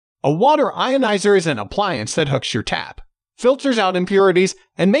A water ionizer is an appliance that hooks your tap, filters out impurities,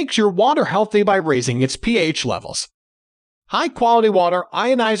 and makes your water healthy by raising its pH levels. High-quality water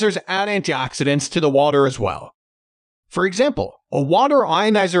ionizers add antioxidants to the water as well. For example, a water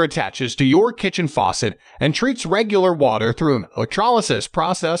ionizer attaches to your kitchen faucet and treats regular water through an electrolysis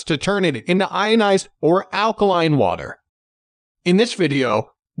process to turn it into ionized or alkaline water. In this video,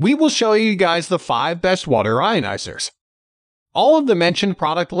 we will show you guys the 5 best water ionizers. All of the mentioned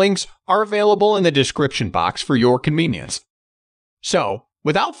product links are available in the description box for your convenience. So,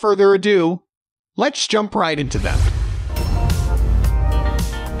 without further ado, let's jump right into them.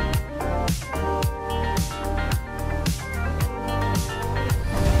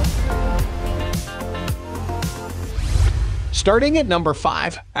 Starting at number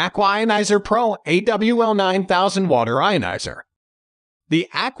 5, Aqua Ionizer Pro AWL 9000 Water Ionizer. The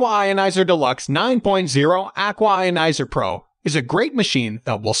Aqua Ionizer Deluxe 9.0 Aqua Ionizer Pro is a great machine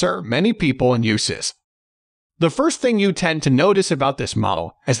that will serve many people and uses. The first thing you tend to notice about this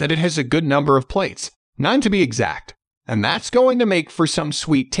model is that it has a good number of plates, 9 to be exact, and that's going to make for some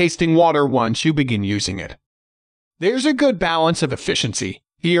sweet-tasting water once you begin using it. There's a good balance of efficiency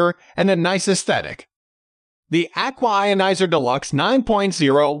here and a nice aesthetic. The Aqua Ionizer Deluxe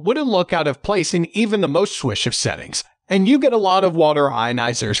 9.0 wouldn't look out of place in even the most swish of settings, and you get a lot of water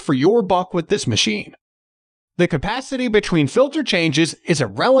ionizers for your buck with this machine. The capacity between filter changes is a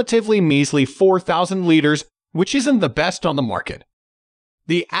relatively measly 4,000 liters, which isn't the best on the market.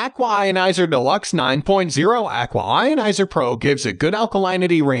 The Aqua Ionizer Deluxe 9.0 Aqua Ionizer Pro gives a good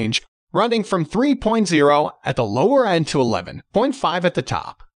alkalinity range, running from 3.0 at the lower end to 11.5 at the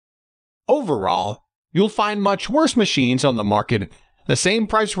top. Overall, you'll find much worse machines on the market, the same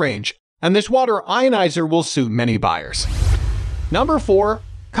price range, and this water ionizer will suit many buyers. Number 4.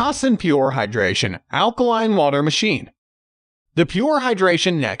 Cosan Pure Hydration Alkaline Water Machine. The Pure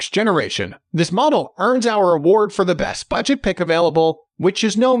Hydration Next Generation. This model earns our award for the best budget pick available, which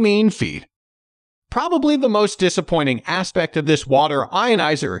is no mean feat. Probably the most disappointing aspect of this water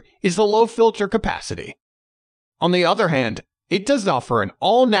ionizer is the low filter capacity. On the other hand, it does offer an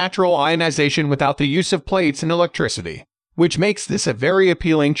all-natural ionization without the use of plates and electricity, which makes this a very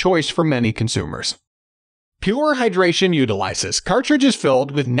appealing choice for many consumers. Pure Hydration utilizes cartridges filled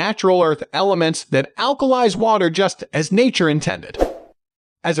with natural earth elements that alkalize water just as nature intended.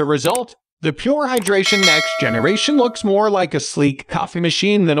 As a result, the Pure Hydration Next Generation looks more like a sleek coffee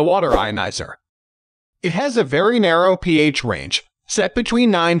machine than a water ionizer. It has a very narrow pH range, set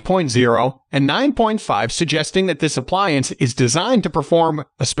between 9.0 and 9.5, suggesting that this appliance is designed to perform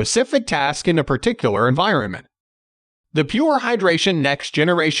a specific task in a particular environment. The Pure Hydration Next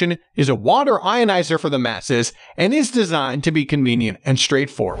Generation is a water ionizer for the masses and is designed to be convenient and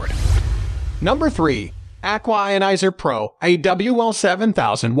straightforward. Number 3. Aqua Ionizer Pro AWL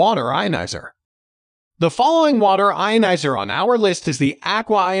 7000 Water Ionizer. The following water ionizer on our list is the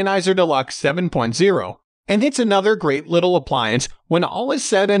Aqua Ionizer Deluxe 7.0, and it's another great little appliance when all is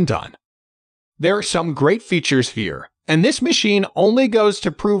said and done. There are some great features here, and this machine only goes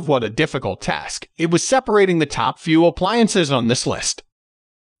to prove what a difficult task it was separating the top few appliances on this list.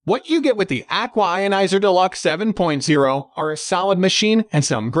 What you get with the Aqua Ionizer Deluxe 7.0 are a solid machine and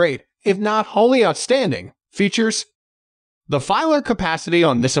some great, if not wholly outstanding, features. The filer capacity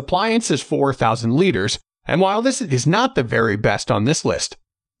on this appliance is 4,000 liters, and while this is not the very best on this list,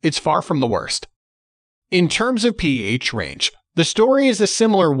 it's far from the worst. In terms of pH range, the story is a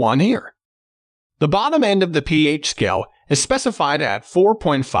similar one here. The bottom end of the pH scale is specified at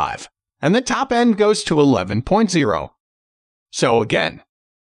 4.5, and the top end goes to 11.0. So again,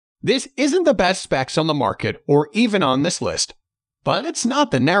 this isn't the best specs on the market or even on this list, but it's not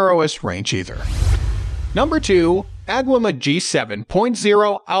the narrowest range either. Number 2. AGWIM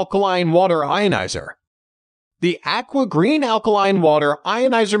G7.0 Alkaline Water Ionizer. The Aqua Green Alkaline Water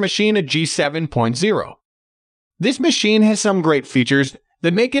Ionizer Machine G7.0. This machine has some great features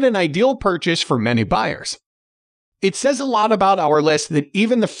that make it an ideal purchase for many buyers. It says a lot about our list that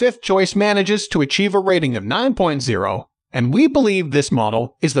even the 5th choice manages to achieve a rating of 9.0, and we believe this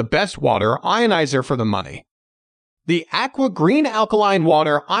model is the best water ionizer for the money. The Aqua Green Alkaline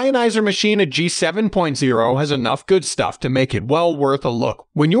Water Ionizer Machine G7.0 has enough good stuff to make it well worth a look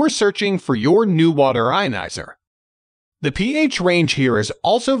when you're searching for your new water ionizer. The pH range here is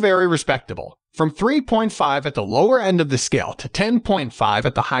also very respectable, from 3.5 at the lower end of the scale to 10.5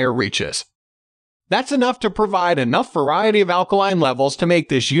 at the higher reaches. That's enough to provide enough variety of alkaline levels to make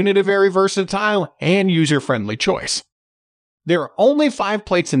this unit a very versatile and user-friendly choice. There are only 5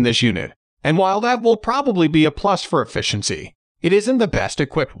 plates in this unit, and while that will probably be a plus for efficiency, it isn't the best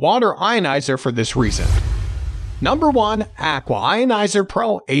equipped water ionizer for this reason. Number 1. Aqua Ionizer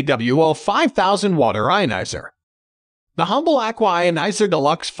Pro AWL 5000 Water Ionizer. The humble Aqua Ionizer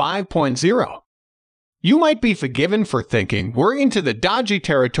Deluxe 5.0. You might be forgiven for thinking we're into the dodgy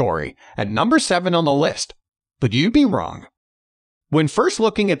territory at number 7 on the list, but you'd be wrong. When first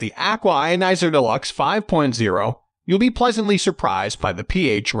looking at the Aqua Ionizer Deluxe 5.0, you'll be pleasantly surprised by the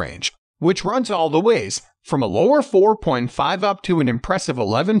pH range, which runs all the ways from a lower 4.5 up to an impressive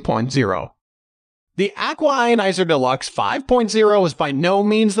 11.0. The Aqua Ionizer Deluxe 5.0 is by no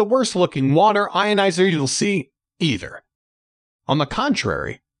means the worst looking water ionizer you'll see, either. On the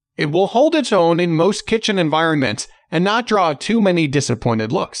contrary, it will hold its own in most kitchen environments and not draw too many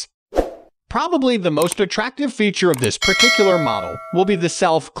disappointed looks. Probably the most attractive feature of this particular model will be the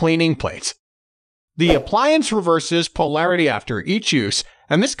self-cleaning plates. The appliance reverses polarity after each use,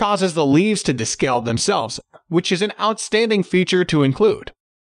 and this causes the leaves to descale themselves, which is an outstanding feature to include.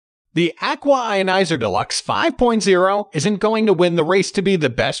 The Aqua Ionizer Deluxe 5.0 isn't going to win the race to be the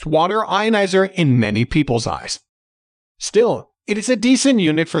best water ionizer in many people's eyes. Still, it is a decent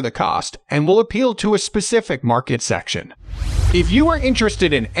unit for the cost and will appeal to a specific market section. If you are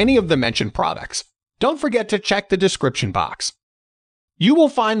interested in any of the mentioned products, don't forget to check the description box. You will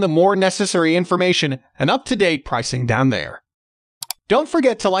find the more necessary information and up-to-date pricing down there. Don't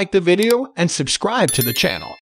forget to like the video and subscribe to the channel.